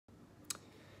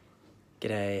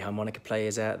G'day harmonica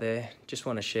players out there. Just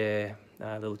want to share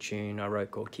a little tune I wrote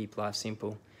called Keep Life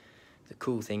Simple. The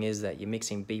cool thing is that you're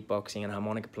mixing beatboxing and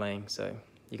harmonica playing, so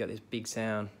you got this big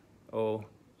sound all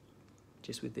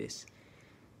just with this.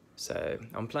 So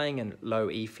I'm playing a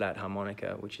low E flat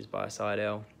harmonica, which is by side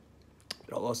L,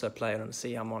 but I'll also play it on a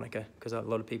C harmonica because a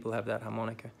lot of people have that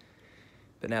harmonica.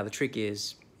 But now the trick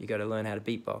is you got to learn how to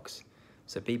beatbox.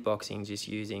 So beatboxing is just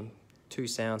using two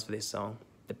sounds for this song.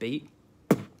 The beat,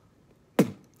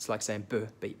 it's like saying buh,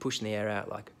 but you're pushing the air out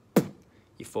like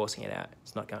you're forcing it out.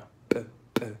 It's not going buh,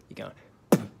 buh, you're going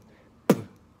buh, buh.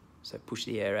 So push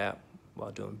the air out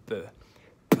while doing buh,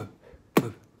 buh,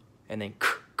 buh, and then k,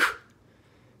 k,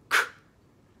 k.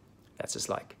 That's just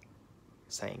like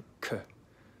saying k,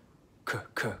 k,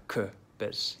 k, k,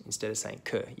 but instead of saying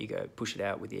k, you go push it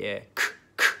out with the air, k,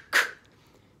 k, k.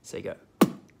 So you go.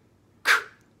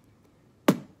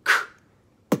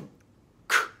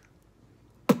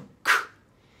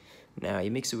 Now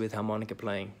you mix it with harmonica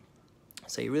playing.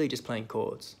 So you're really just playing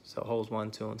chords. So it holds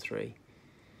 1, 2, and 3.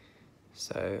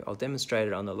 So I'll demonstrate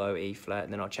it on the low E flat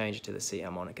and then I'll change it to the C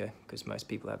harmonica because most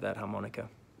people have that harmonica.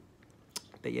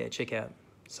 But yeah, check out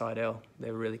Side L.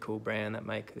 They're a really cool brand that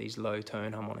make these low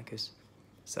tone harmonicas.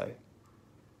 So,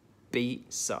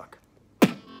 beat, suck.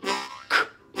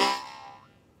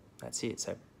 That's it.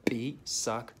 So beat,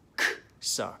 suck,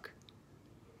 suck.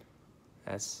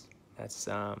 That's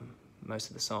most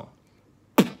of the song.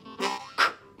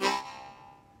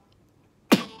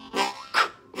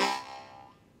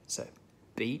 So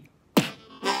beat,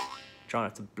 try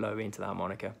not to blow into the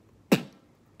harmonica.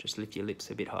 Just lift your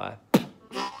lips a bit higher,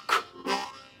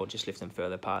 or just lift them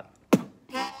further apart.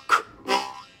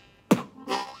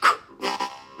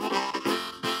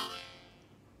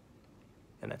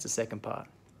 And that's the second part.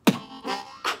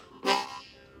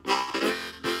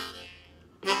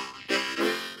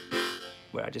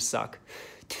 Where I just suck,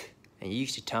 and you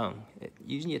use your tongue.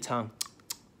 Using your tongue,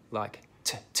 like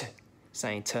t, t,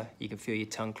 saying t, you can feel your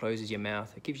tongue closes your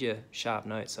mouth. It gives you a sharp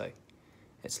note, so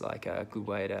it's like a good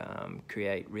way to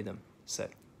create rhythm. So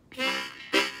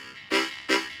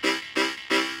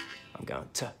I'm going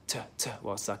t, t, t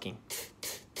while sucking.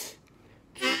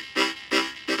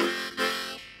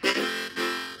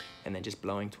 And then just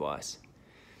blowing twice.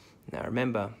 Now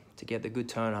remember, to get the good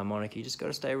tone harmonica, you just got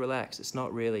to stay relaxed. It's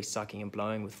not really sucking and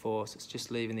blowing with force. It's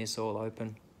just leaving this all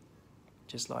open,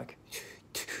 just like.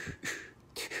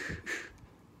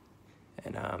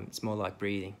 And it's more like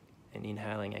breathing and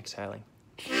inhaling, exhaling.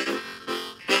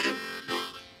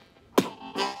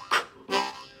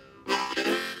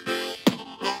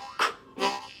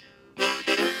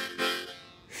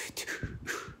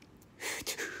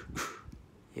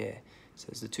 Yeah, so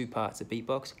there's the two parts, the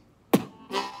beatbox and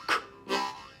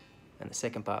the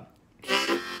second part.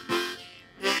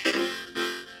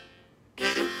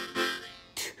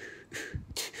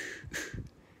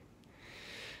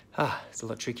 It's a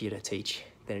lot trickier to teach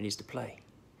than it is to play.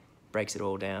 Breaks it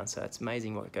all down, so it's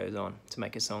amazing what goes on to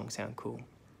make a song sound cool.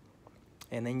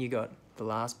 And then you got the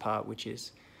last part, which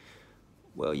is,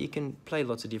 well, you can play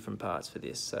lots of different parts for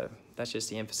this, so that's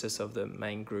just the emphasis of the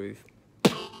main groove.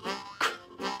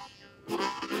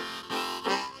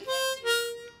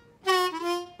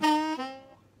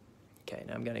 Okay,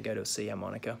 now I'm going to go to a C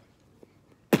harmonica.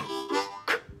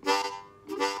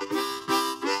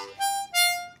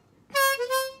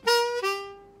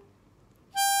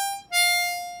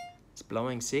 It's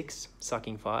blowing 6,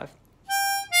 sucking 5.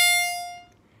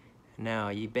 Now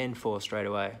you bend 4 straight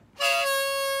away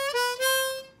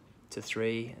to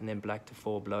 3, and then black to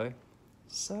 4 blow.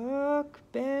 Suck,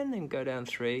 bend, and go down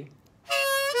 3.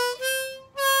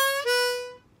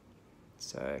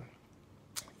 So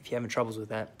if you're having troubles with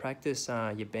that, practice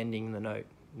you're bending the note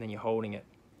and then you're holding it.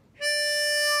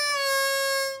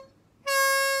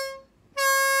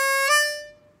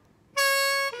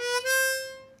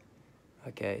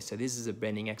 Okay, so this is a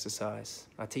bending exercise.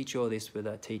 I teach all this with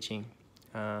a teaching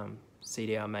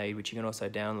CD I made, which you can also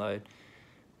download,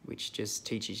 which just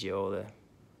teaches you all the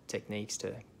techniques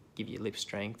to give you lip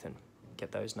strength and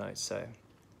get those notes. So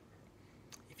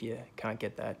if you can't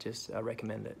get that, I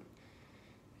recommend it.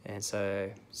 And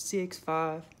so 6,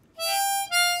 5,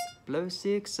 blow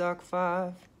 6, suck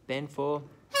 5, bend 4,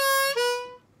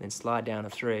 then slide down to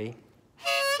 3.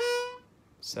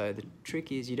 So the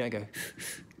trick is you don't go,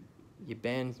 you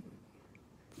bend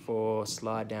 4,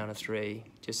 slide down to 3,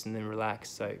 and then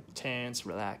relax. So tense,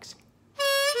 relax.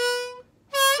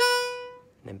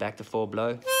 And then back to 4,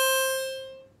 blow,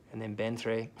 and then bend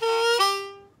 3.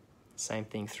 Same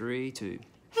thing, 3, 2.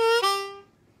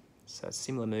 So it's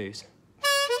similar moves.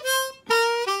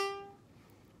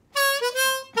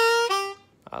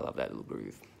 I love that little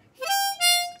groove.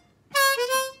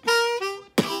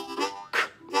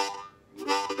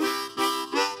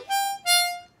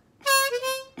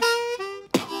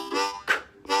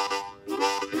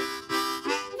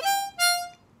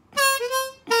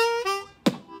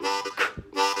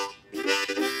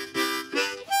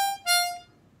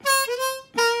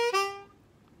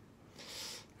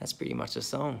 that's pretty much the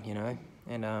song, you know.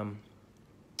 And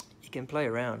you can play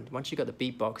around. Once you got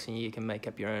the beatboxing, you can make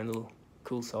up your own little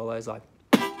cool solos, like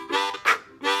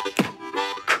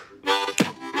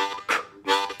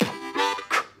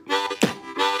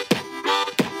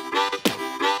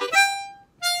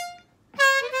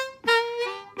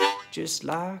just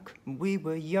like we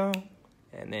were young,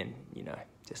 and then, you know,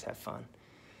 just have fun.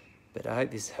 But I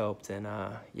hope this helped, and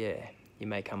yeah, you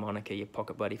make harmonica your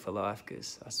pocket buddy for life,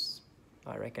 because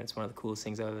I reckon it's one of the coolest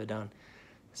things I've ever done.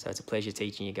 So it's a pleasure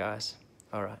teaching you guys.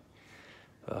 All right,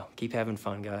 well, keep having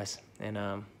fun, guys, and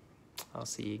I'll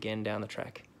see you again down the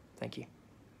track. Thank you.